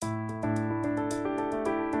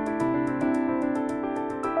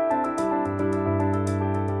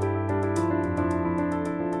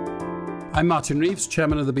I'm Martin Reeves,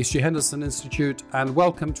 Chairman of the B.C. Henderson Institute, and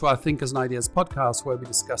welcome to our Thinkers and Ideas podcast, where we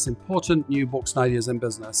discuss important new books and ideas in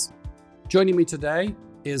business. Joining me today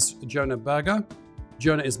is Jonah Berger.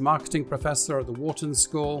 Jonah is marketing professor at the Wharton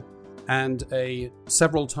School and a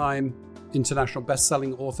several-time international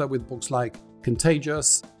best-selling author with books like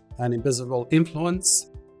Contagious and Invisible Influence.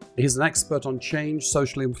 He's an expert on change,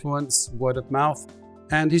 social influence, word of mouth,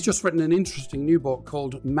 and he's just written an interesting new book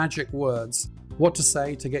called Magic Words: What to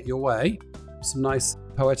Say to Get Your Way. Some nice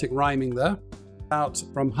poetic rhyming there. Out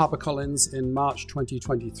from HarperCollins in March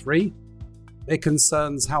 2023. It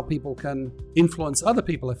concerns how people can influence other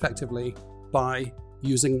people effectively by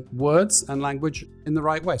using words and language in the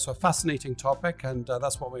right way. So a fascinating topic, and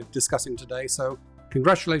that's what we're discussing today. So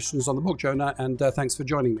congratulations on the book, Jonah, and thanks for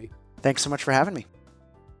joining me. Thanks so much for having me.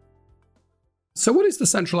 So what is the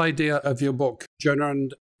central idea of your book, Jonah,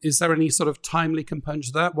 and is there any sort of timely component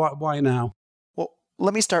to that? Why now? Well,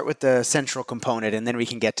 let me start with the central component, and then we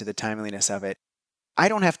can get to the timeliness of it. I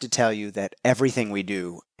don't have to tell you that everything we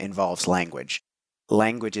do involves language.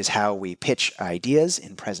 Language is how we pitch ideas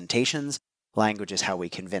in presentations. Language is how we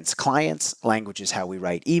convince clients. Language is how we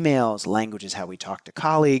write emails. Language is how we talk to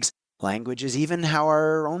colleagues. Language is even how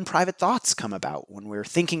our own private thoughts come about. When we're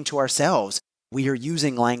thinking to ourselves, we are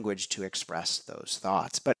using language to express those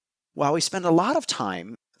thoughts. But while we spend a lot of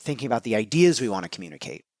time thinking about the ideas we want to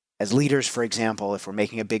communicate, as leaders, for example, if we're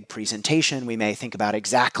making a big presentation, we may think about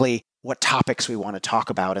exactly what topics we want to talk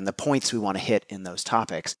about and the points we want to hit in those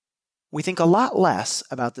topics. We think a lot less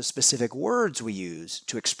about the specific words we use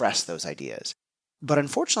to express those ideas. But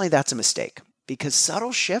unfortunately, that's a mistake, because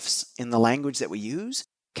subtle shifts in the language that we use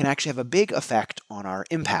can actually have a big effect on our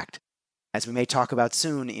impact. As we may talk about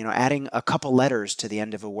soon, adding a couple letters to the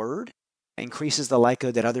end of a word increases the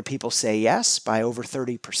likelihood that other people say yes by over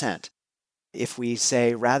 30%. If we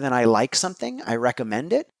say, rather than I like something, I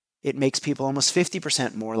recommend it, it makes people almost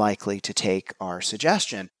 50% more likely to take our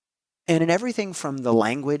suggestion. And in everything from the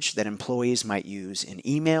language that employees might use in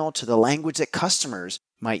email to the language that customers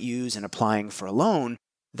might use in applying for a loan,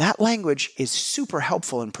 that language is super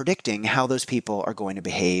helpful in predicting how those people are going to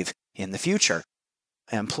behave in the future.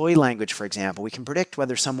 Employee language, for example, we can predict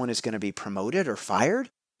whether someone is going to be promoted or fired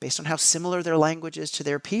based on how similar their language is to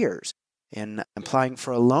their peers. In applying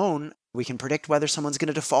for a loan, we can predict whether someone's going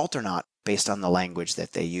to default or not based on the language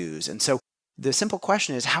that they use. And so the simple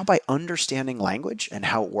question is, how by understanding language and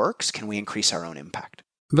how it works can we increase our own impact?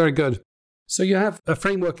 Very good. So you have a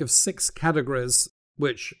framework of 6 categories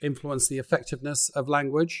which influence the effectiveness of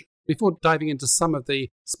language. Before diving into some of the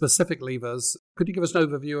specific levers, could you give us an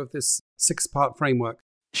overview of this 6-part framework?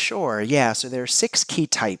 Sure, yeah. So there are 6 key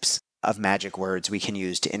types of magic words we can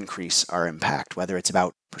use to increase our impact, whether it's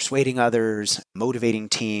about persuading others, motivating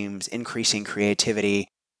teams, increasing creativity,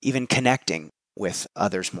 even connecting with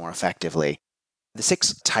others more effectively. The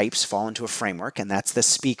 6 types fall into a framework, and that's the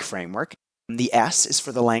SPEAK framework. The S is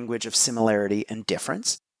for the language of similarity and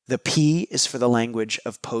difference. The P is for the language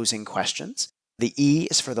of posing questions. The E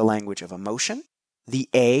is for the language of emotion. The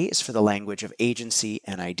A is for the language of agency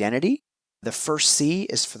and identity. The first C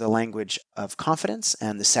is for the language of confidence,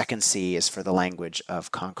 and the second C is for the language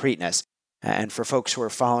of concreteness. And for folks who are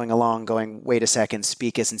following along going, wait a second,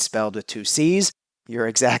 SPEAK isn't spelled with 2 C's, you're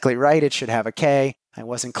exactly right, it should have a K. I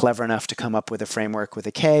wasn't clever enough to come up with a framework with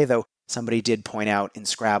a K, though somebody did point out in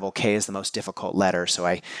Scrabble, K is the most difficult letter, so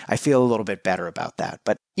I feel a little bit better about that.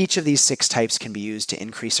 But each of these 6 types can be used to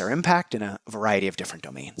increase our impact in a variety of different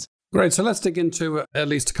domains. Great, so let's dig into at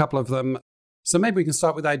least a couple of them. So maybe we can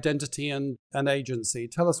start with identity and agency.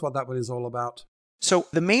 Tell us what that one is all about. So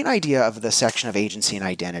the main idea of the section of agency and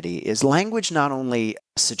identity is language not only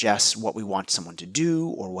suggests what we want someone to do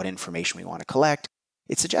or what information we want to collect,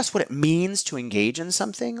 it suggests what it means to engage in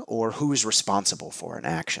something or who is responsible for an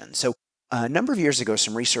action. So a number of years ago,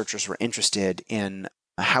 some researchers were interested in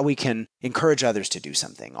how we can encourage others to do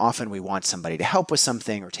something. Often we want somebody to help with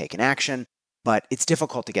something or take an action, but it's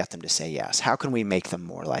difficult to get them to say yes. How can we make them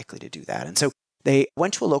more likely to do that? And so they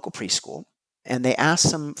went to a local preschool and they asked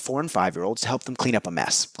some 4 and 5-year-olds to help them clean up a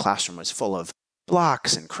mess. The classroom was full of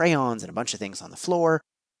blocks and crayons and a bunch of things on the floor.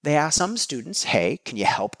 They asked some students, hey, can you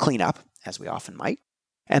help clean up, as we often might?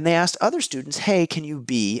 And they asked other students, hey, can you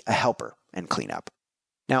be a helper and clean up?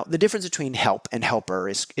 Now, the difference between help and helper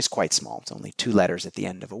is quite small. It's only 2 letters at the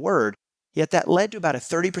end of a word. Yet that led to about a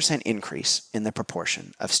 30% increase in the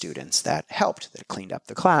proportion of students that helped, that cleaned up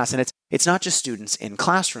the class. And it's not just students in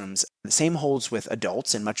classrooms. The same holds with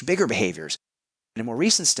adults and much bigger behaviors. In a more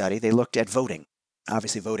recent study, they looked at voting.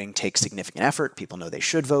 Obviously, voting takes significant effort. People know they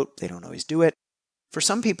should vote. They don't always do it. For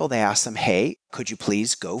some people, they asked them, hey, could you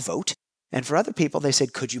please go vote? And for other people, they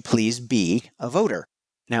said, could you please be a voter?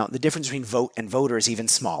 Now, the difference between vote and voter is even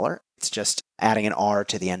smaller. It's just adding an R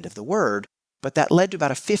to the end of the word. But that led to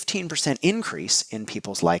about a 15% increase in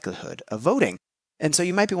people's likelihood of voting. And so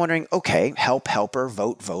you might be wondering, okay, help, helper,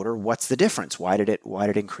 vote, voter, what's the difference? Why did it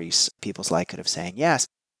increase people's likelihood of saying yes?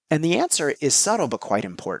 And the answer is subtle but quite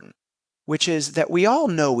important, which is that we all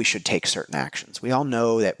know we should take certain actions. We all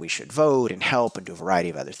know that we should vote and help and do a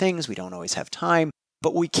variety of other things. We don't always have time,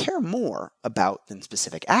 but what we care more about than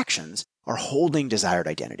specific actions are holding desired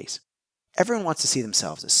identities. Everyone wants to see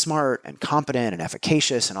themselves as smart and competent and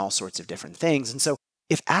efficacious and all sorts of different things. And so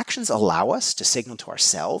if actions allow us to signal to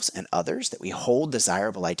ourselves and others that we hold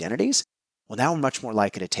desirable identities, well, now we're much more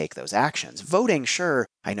likely to take those actions. Voting, sure,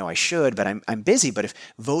 I know I should, but I'm busy. But if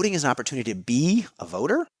voting is an opportunity to be a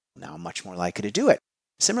voter, now I'm much more likely to do it.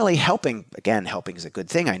 Similarly, helping, again, helping is a good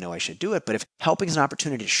thing. I know I should do it. But if helping is an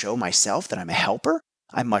opportunity to show myself that I'm a helper,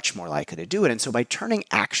 I'm much more likely to do it. And so by turning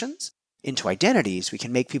actions into identities, we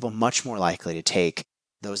can make people much more likely to take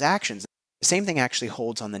those actions. The same thing actually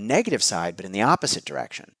holds on the negative side, but in the opposite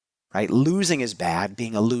direction, right? Losing is bad.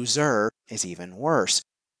 Being a loser is even worse.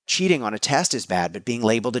 Cheating on a test is bad, but being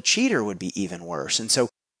labeled a cheater would be even worse. And so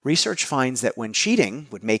research finds that when cheating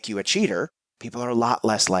would make you a cheater, people are a lot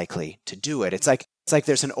less likely to do it. It's like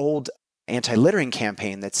there's an old anti-littering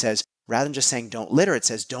campaign that says, rather than just saying don't litter, it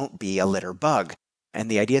says don't be a litter bug. And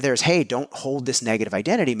the idea there is, hey, don't hold this negative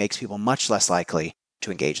identity makes people much less likely to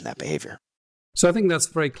engage in that behavior. So I think that's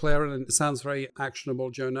very clear and it sounds very actionable,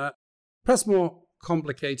 Jonah. Perhaps more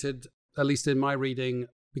complicated, at least in my reading,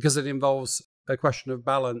 because it involves a question of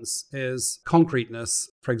balance, is concreteness,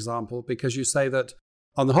 for example, because you say that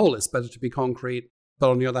on the whole it's better to be concrete, but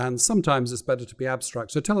on the other hand, sometimes it's better to be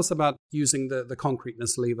abstract. So tell us about using the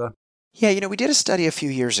concreteness lever. Yeah, we did a study a few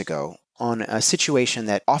years ago on a situation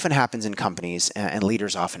that often happens in companies and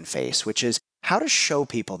leaders often face, which is how to show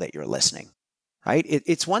people that you're listening, right?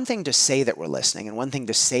 It's one thing to say that we're listening and one thing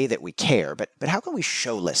to say that we care, but how can we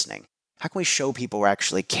show listening? How can we show people we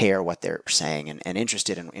actually care what they're saying and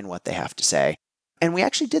interested in what they have to say? And we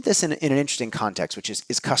actually did this in an interesting context, which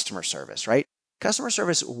is customer service, right? Customer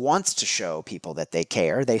service wants to show people that they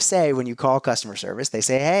care. They say, when you call customer service, they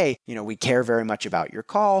say, hey, we care very much about your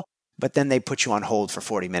call. But then they put you on hold for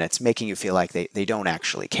 40 minutes, making you feel like they don't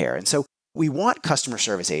actually care. And so we want customer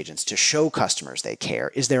service agents to show customers they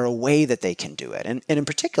care. Is there a way that they can do it? And in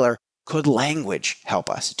particular, could language help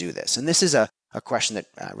us do this? And this is a question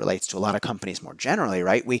that relates to a lot of companies more generally,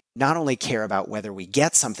 right? We not only care about whether we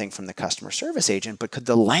get something from the customer service agent, but could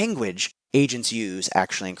the language agents use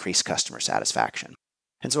actually increase customer satisfaction?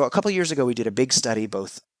 And so a couple of years ago, we did a big study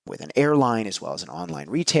both with an airline as well as an online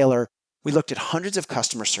retailer. We looked at hundreds of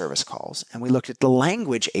customer service calls, and we looked at the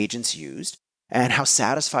language agents used and how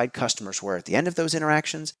satisfied customers were at the end of those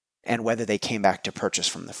interactions and whether they came back to purchase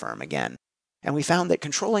from the firm again. And we found that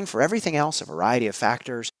controlling for everything else a variety of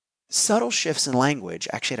factors, subtle shifts in language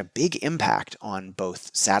actually had a big impact on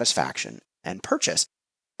both satisfaction and purchase.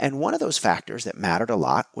 And one of those factors that mattered a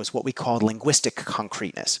lot was what we called linguistic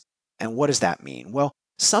concreteness. And what does that mean? Well,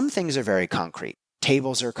 some things are very concrete.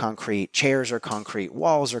 Tables are concrete, chairs are concrete,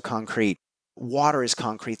 walls are concrete, water is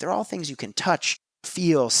concrete. They're all things you can touch,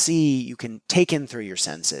 feel, see, you can take in through your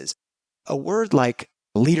senses. A word like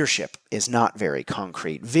leadership is not very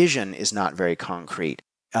concrete. Vision is not very concrete.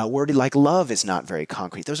 A word like love is not very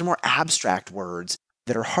concrete. Those are more abstract words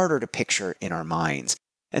that are harder to picture in our minds.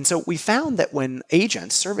 And so we found that when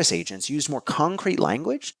service agents, used more concrete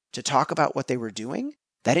language to talk about what they were doing,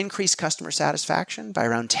 that increased customer satisfaction by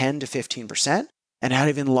around 10 to 15%. And had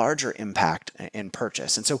even larger impact in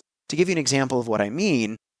purchase. And so to give you an example of what I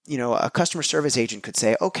mean, a customer service agent could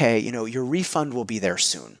say, okay, your refund will be there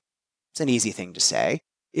soon. It's an easy thing to say.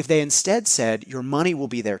 If they instead said, your money will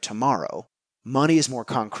be there tomorrow, money is more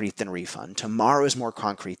concrete than refund, tomorrow is more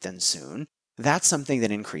concrete than soon, that's something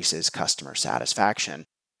that increases customer satisfaction.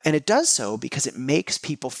 And it does so because it makes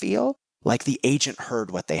people feel like the agent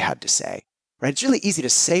heard what they had to say, right? It's really easy to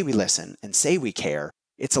say we listen and say we care.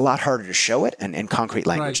 It's a lot harder to show it, and concrete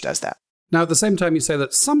language does that. Now, at the same time, you say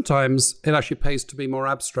that sometimes it actually pays to be more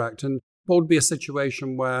abstract. And what would be a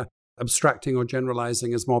situation where abstracting or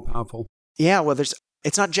generalizing is more powerful? Yeah, well,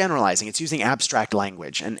 it's not generalizing. It's using abstract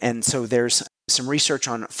language. And so there's some research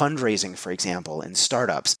on fundraising, for example, in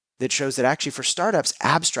startups that shows that actually for startups,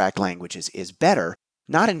 abstract language is better,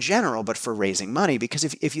 not in general, but for raising money. Because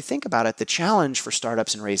if you think about it, the challenge for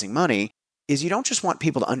startups in raising money is you don't just want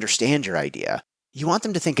people to understand your idea. You want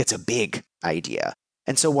them to think it's a big idea.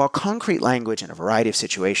 And so while concrete language in a variety of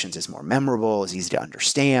situations is more memorable, is easy to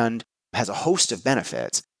understand, has a host of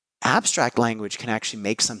benefits, abstract language can actually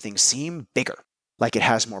make something seem bigger, like it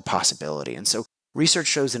has more possibility. And so research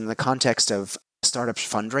shows that in the context of startups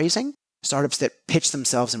fundraising. Startups that pitch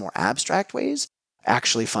themselves in more abstract ways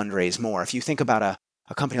actually fundraise more. If you think about a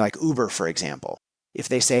company like Uber, for example, if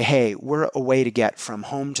they say, hey, we're a way to get from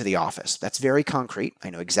home to the office, that's very concrete. I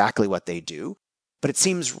know exactly what they do, but it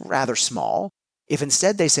seems rather small. If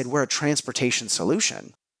instead they said, we're a transportation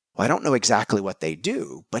solution, well, I don't know exactly what they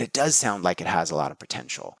do, but it does sound like it has a lot of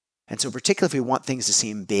potential. And so particularly if we want things to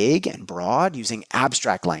seem big and broad, using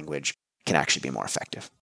abstract language can actually be more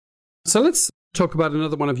effective. So let's talk about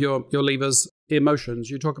another one of your levers, emotions.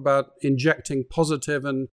 You talk about injecting positive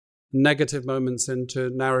and negative moments into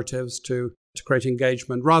narratives to create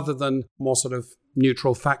engagement rather than more sort of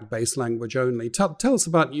neutral fact-based language only. Tell us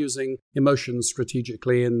about using emotions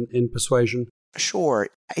strategically in persuasion. Sure.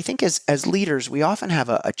 I think as leaders, we often have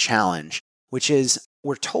a challenge, which is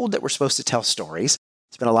we're told that we're supposed to tell stories.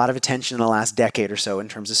 There's been a lot of attention in the last decade or so in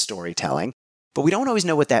terms of storytelling, but we don't always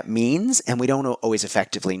know what that means, and we don't always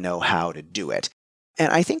effectively know how to do it.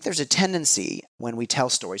 And I think there's a tendency when we tell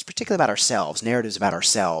stories, particularly about ourselves, narratives about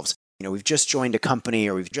ourselves, we've just joined a company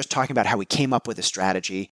or we've just talking about how we came up with a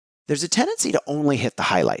strategy. There's a tendency to only hit the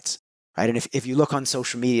highlights, right? And if you look on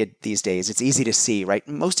social media these days, it's easy to see, right?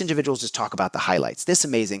 Most individuals just talk about the highlights. This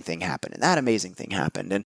amazing thing happened and that amazing thing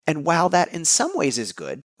happened. And while that in some ways is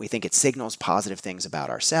good, we think it signals positive things about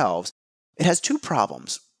ourselves, it has two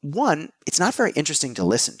problems. One, it's not very interesting to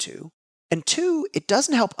listen to. And two, it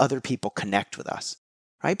doesn't help other people connect with us,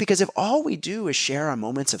 right? Because if all we do is share our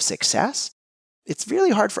moments of success, it's really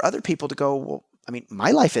hard for other people to go, well, my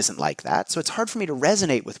life isn't like that. So it's hard for me to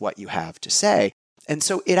resonate with what you have to say. And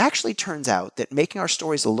so it actually turns out that making our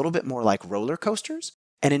stories a little bit more like roller coasters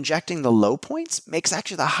and injecting the low points makes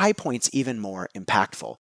actually the high points even more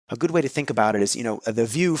impactful. A good way to think about it is, the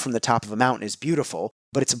view from the top of a mountain is beautiful,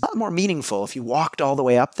 but it's a lot more meaningful if you walked all the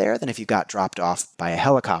way up there than if you got dropped off by a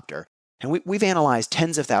helicopter. And we've analyzed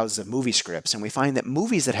tens of thousands of movie scripts, and we find that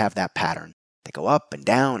movies that have that pattern, they go up and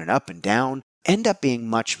down and up and down, end up being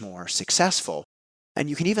much more successful. And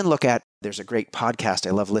you can even look at, there's a great podcast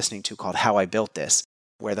I love listening to called How I Built This,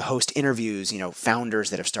 where the host interviews,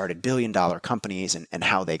 founders that have started billion-dollar companies and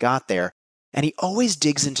how they got there. And he always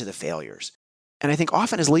digs into the failures. And I think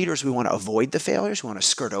often as leaders, we want to avoid the failures. We want to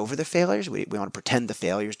skirt over the failures. We want to pretend the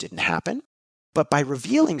failures didn't happen. But by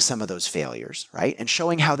revealing some of those failures, right, and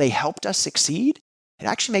showing how they helped us succeed, it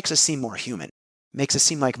actually makes us seem more human, makes us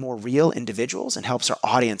seem like more real individuals, and helps our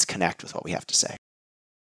audience connect with what we have to say.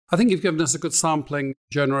 I think you've given us a good sampling,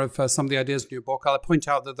 Jonah, of some of the ideas in your book. I'll point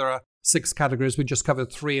out that there are 6 categories. We just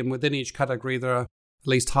covered 3, and within each category, there are at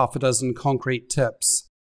least half a dozen concrete tips.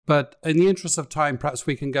 But in the interest of time, perhaps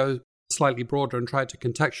we can go slightly broader and try to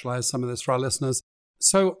contextualize some of this for our listeners.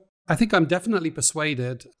 So I think I'm definitely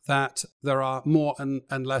persuaded that there are more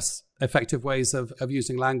and less effective ways of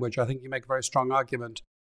using language. I think you make a very strong argument.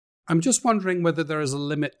 I'm just wondering whether there is a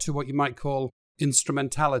limit to what you might call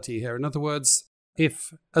instrumentality here. In other words,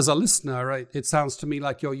 if as a listener, right, it sounds to me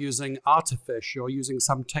like you're using artifice, you're using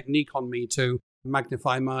some technique on me to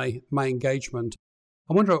magnify my engagement.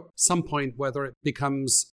 I wonder at some point whether it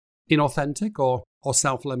becomes inauthentic or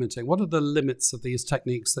self-limiting. What are the limits of these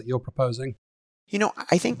techniques that you're proposing?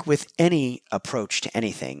 I think with any approach to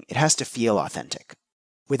anything, it has to feel authentic.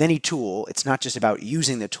 With any tool, it's not just about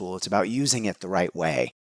using the tool, it's about using it the right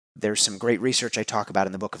way. There's some great research I talk about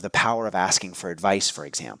in the book of the power of asking for advice, for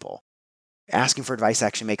example. Asking for advice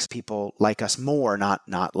actually makes people like us more,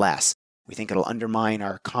 not less. We think it'll undermine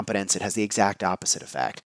our competence. It has the exact opposite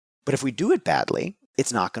effect. But if we do it badly,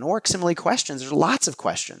 it's not going to work. Similarly, questions, there's lots of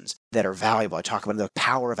questions that are valuable. I talk about the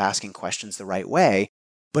power of asking questions the right way.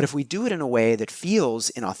 But if we do it in a way that feels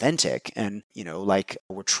inauthentic and, like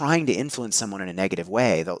we're trying to influence someone in a negative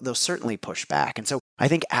way, they'll certainly push back. And so I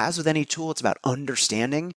think as with any tool, it's about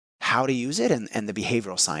understanding how to use it and the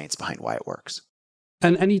behavioral science behind why it works.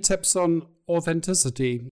 And any tips on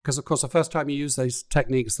authenticity? Because, of course, the first time you use these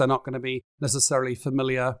techniques, they're not going to be necessarily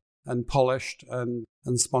familiar and polished and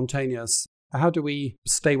spontaneous. How do we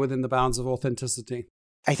stay within the bounds of authenticity?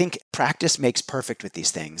 I think practice makes perfect with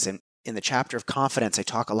these things. And in the chapter of confidence, I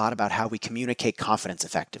talk a lot about how we communicate confidence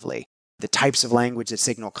effectively. The types of language that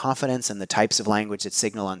signal confidence and the types of language that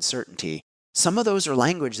signal uncertainty. Some of those are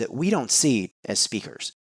language that we don't see as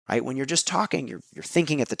speakers, right? When you're just talking, you're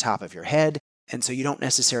thinking at the top of your head, and so you don't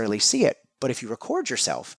necessarily see it. But if you record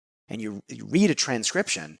yourself and you read a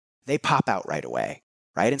transcription, they pop out right away,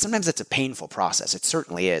 right? And sometimes it's a painful process. It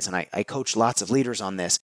certainly is. And I coach lots of leaders on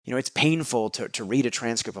this. It's painful to read a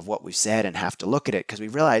transcript of what we've said and have to look at it because we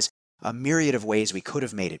realize a myriad of ways we could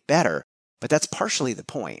have made it better. But that's partially the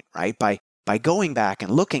point, right? By going back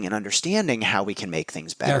and looking and understanding how we can make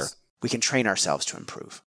things better, yes, we can train ourselves to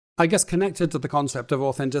improve. I guess connected to the concept of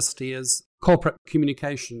authenticity is corporate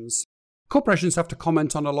communications. Corporations have to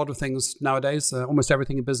comment on a lot of things nowadays. Almost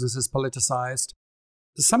everything in business is politicized.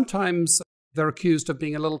 Sometimes they're accused of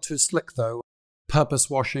being a little too slick, though. Purpose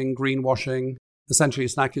washing, greenwashing. Essentially,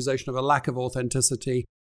 it's an accusation of a lack of authenticity.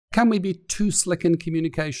 Can we be too slick in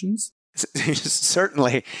communications?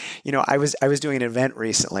 Certainly. I was doing an event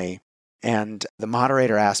recently, and the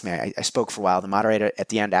moderator asked me, I spoke for a while, the moderator at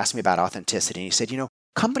the end asked me about authenticity, and he said,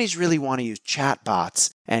 companies really want to use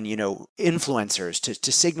chatbots and, influencers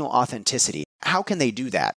to signal authenticity. How can they do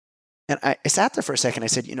that? And I sat there for a second. I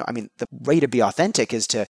said, the way to be authentic is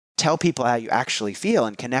to tell people how you actually feel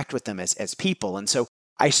and connect with them as people. And so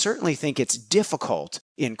I certainly think it's difficult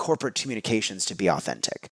in corporate communications to be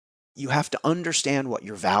authentic. You have to understand what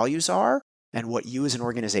your values are and what you as an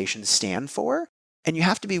organization stand for. And you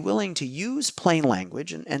have to be willing to use plain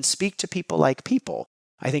language and speak to people like people.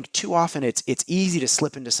 I think too often it's easy to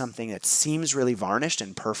slip into something that seems really varnished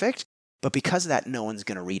and perfect, but because of that, no one's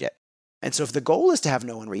going to read it. And so if the goal is to have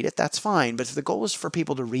no one read it, that's fine. But if the goal is for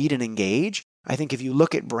people to read and engage, I think if you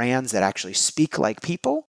look at brands that actually speak like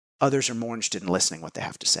people, others are more interested in listening what they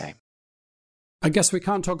have to say. I guess we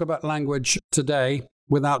can't talk about language today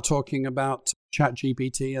without talking about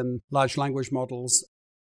ChatGPT and large language models.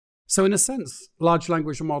 So in a sense, large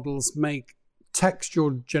language models make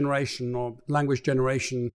textual generation or language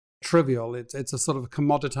generation trivial. It's a sort of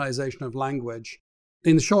commoditization of language.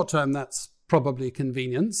 In the short term, that's probably a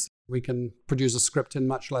convenience. We can produce a script in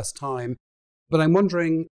much less time. But I'm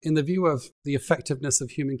wondering, in the view of the effectiveness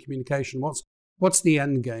of human communication, what's the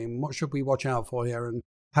end game? What should we watch out for here? And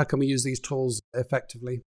how can we use these tools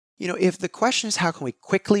effectively? If the question is how can we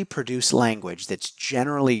quickly produce language that's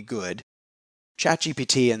generally good,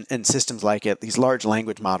 ChatGPT and systems like it, these large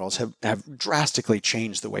language models have drastically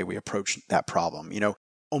changed the way we approach that problem.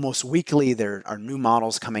 Almost weekly, there are new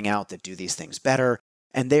models coming out that do these things better,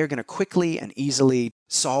 and they're going to quickly and easily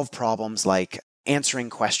solve problems like answering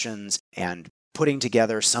questions and putting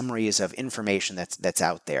together summaries of information that's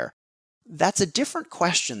out there. That's a different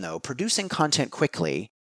question, though. Producing content quickly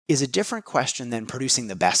is a different question than producing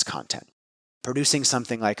the best content. Producing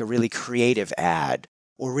something like a really creative ad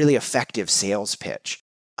or really effective sales pitch.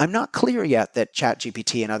 I'm not clear yet that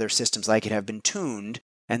ChatGPT and other systems like it have been tuned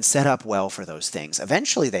and set up well for those things.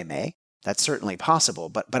 Eventually they may. That's certainly possible,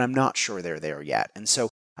 but I'm not sure they're there yet. And so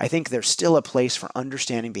I think there's still a place for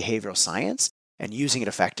understanding behavioral science and using it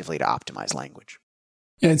effectively to optimize language.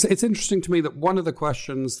 Yeah, it's interesting to me that one of the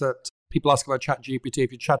questions that people ask about ChatGPT,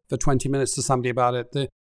 if you chat for 20 minutes to somebody about it,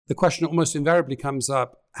 the question almost invariably comes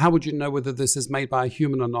up, how would you know whether this is made by a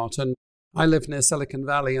human or not? And I live near Silicon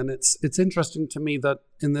Valley, and it's interesting to me that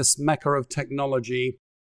in this mecca of technology,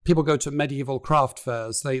 people go to medieval craft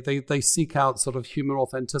fairs. They seek out sort of human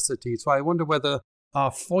authenticity. So I wonder whether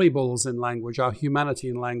our foibles in language, our humanity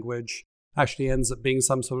in language, actually ends up being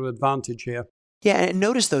some sort of advantage here. Yeah, and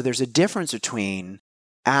notice, though, there's a difference between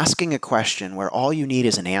asking a question where all you need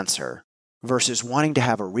is an answer versus wanting to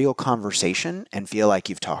have a real conversation and feel like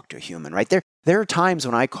you've talked to a human, right? There are times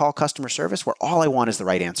when I call customer service where all I want is the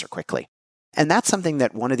right answer quickly. And that's something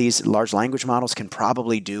that one of these large language models can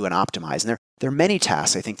probably do and optimize. And there are many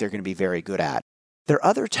tasks I think they're going to be very good at. There are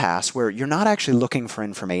other tasks where you're not actually looking for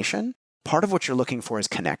information. Part of what you're looking for is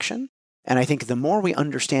connection. And I think the more we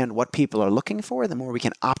understand what people are looking for, the more we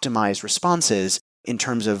can optimize responses in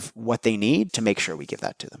terms of what they need to make sure we give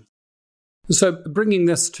that to them. So bringing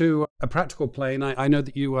this to a practical plane, I know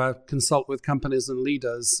that you consult with companies and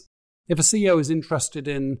leaders. If a CEO is interested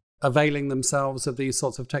in availing themselves of these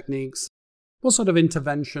sorts of techniques, what sort of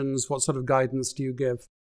interventions, what sort of guidance do you give?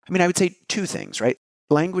 I would say two things, right?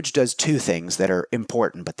 Language does two things that are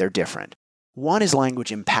important, but they're different. One is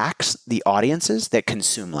language impacts the audiences that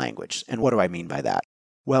consume language. And what do I mean by that?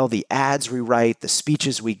 Well, the ads we write, the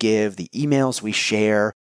speeches we give, the emails we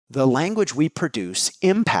share, the language we produce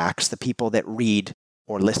impacts the people that read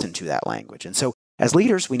or listen to that language. And so as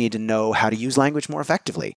leaders, we need to know how to use language more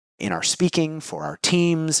effectively in our speaking, for our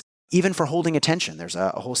teams, even for holding attention. There's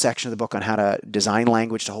a whole section of the book on how to design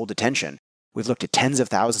language to hold attention. We've looked at tens of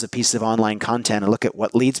thousands of pieces of online content and look at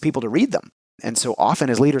what leads people to read them. And so often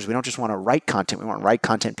as leaders, we don't just want to write content, we want to write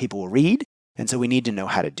content people will read. And so we need to know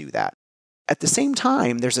how to do that. At the same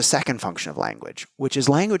time, there's a second function of language, which is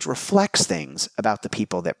language reflects things about the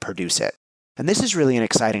people that produce it. And this is really an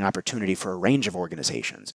exciting opportunity for a range of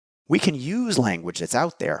organizations. We can use language that's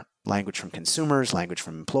out there, language from consumers, language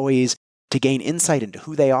from employees, to gain insight into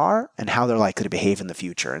who they are and how they're likely to behave in the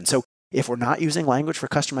future. And so if we're not using language for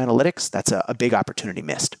customer analytics, that's a big opportunity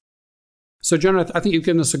missed. So, Jonah, I think you've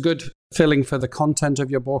given us a good feeling for the content of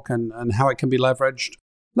your book and how it can be leveraged.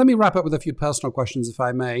 Let me wrap up with a few personal questions, if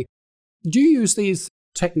I may. Do you use these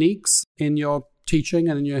techniques in your teaching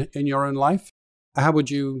and in your own life? How would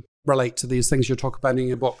you relate to these things you talk about in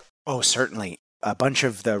your book? Oh, certainly. A bunch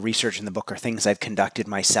of the research in the book are things I've conducted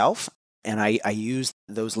myself, and I use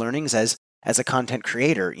those learnings as a content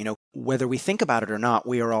creator. Whether we think about it or not,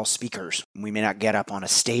 we are all speakers. We may not get up on a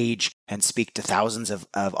stage and speak to thousands of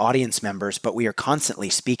audience members, but we are constantly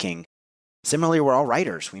speaking. Similarly, we're all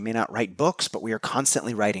writers. We may not write books, but we are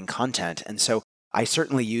constantly writing content. And so I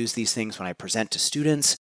certainly use these things when I present to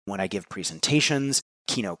students, when I give presentations,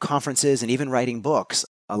 keynote conferences, and even writing books.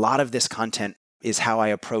 A lot of this content is how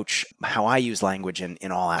I use language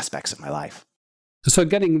in all aspects of my life. So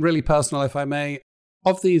getting really personal, if I may,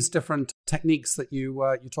 of these different techniques that you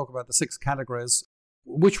talk about, the 6 categories,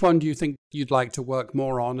 which one do you think you'd like to work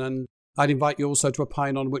more on? And I'd invite you also to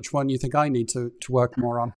opine on which one you think I need to work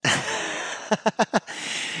more on.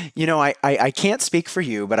 I can't speak for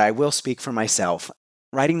you, but I will speak for myself.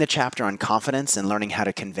 Writing the chapter on confidence and learning how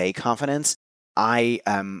to convey confidence, I'm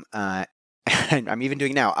even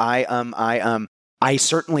doing now. I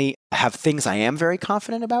certainly have things I am very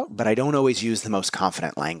confident about, but I don't always use the most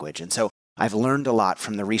confident language. And so I've learned a lot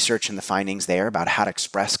from the research and the findings there about how to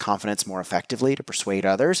express confidence more effectively to persuade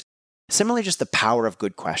others. Similarly, just the power of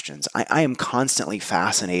good questions. I am constantly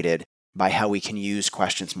fascinated by how we can use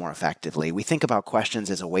questions more effectively. We think about questions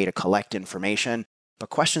as a way to collect information, but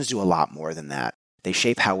questions do a lot more than that. They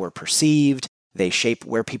shape how we're perceived, they shape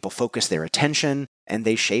where people focus their attention, and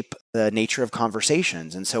they shape the nature of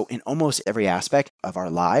conversations. And so in almost every aspect of our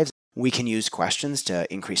lives, we can use questions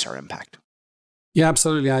to increase our impact. Yeah,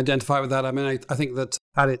 absolutely. I identify with that. I mean, I think that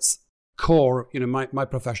at its core, my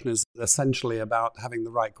profession is essentially about having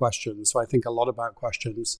the right questions. So I think a lot about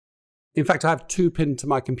questions. In fact, I have 2 pinned to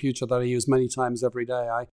my computer that I use many times every day.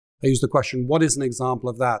 I use the question, what is an example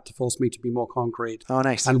of that, to force me to be more concrete? Oh,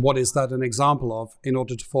 nice. And what is that an example of, in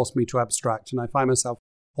order to force me to abstract? And I find myself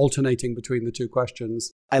alternating between the 2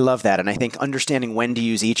 questions. I love that. And I think understanding when to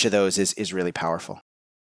use each of those is really powerful.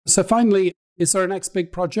 So finally, is there a next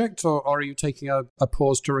big project, or are you taking a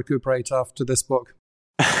pause to recuperate after this book?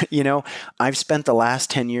 I've spent the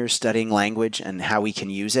last 10 years studying language and how we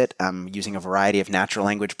can use it. I'm using a variety of natural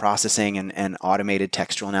language processing and automated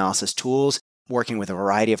textual analysis tools, working with a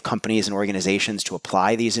variety of companies and organizations to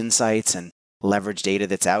apply these insights and leverage data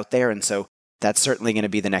that's out there. And so that's certainly going to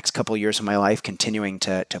be the next couple of years of my life, continuing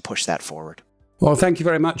to push that forward. Well, thank you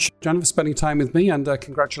very much, Jonah, for spending time with me, and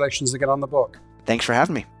congratulations again on the book. Thanks for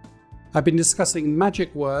having me. I've been discussing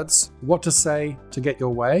Magic Words, What to Say to Get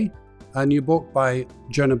Your Way, a new book by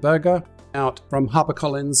Jonah Berger, out from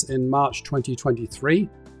HarperCollins in March 2023.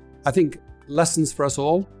 I think lessons for us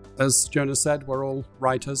all. As Jonah said, we're all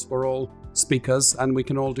writers, we're all speakers, and we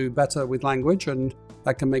can all do better with language, and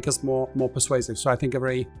that can make us more persuasive. So I think a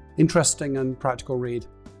very interesting and practical read.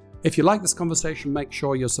 If you like this conversation, make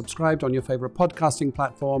sure you're subscribed on your favorite podcasting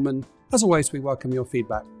platform, and as always, we welcome your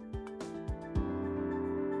feedback.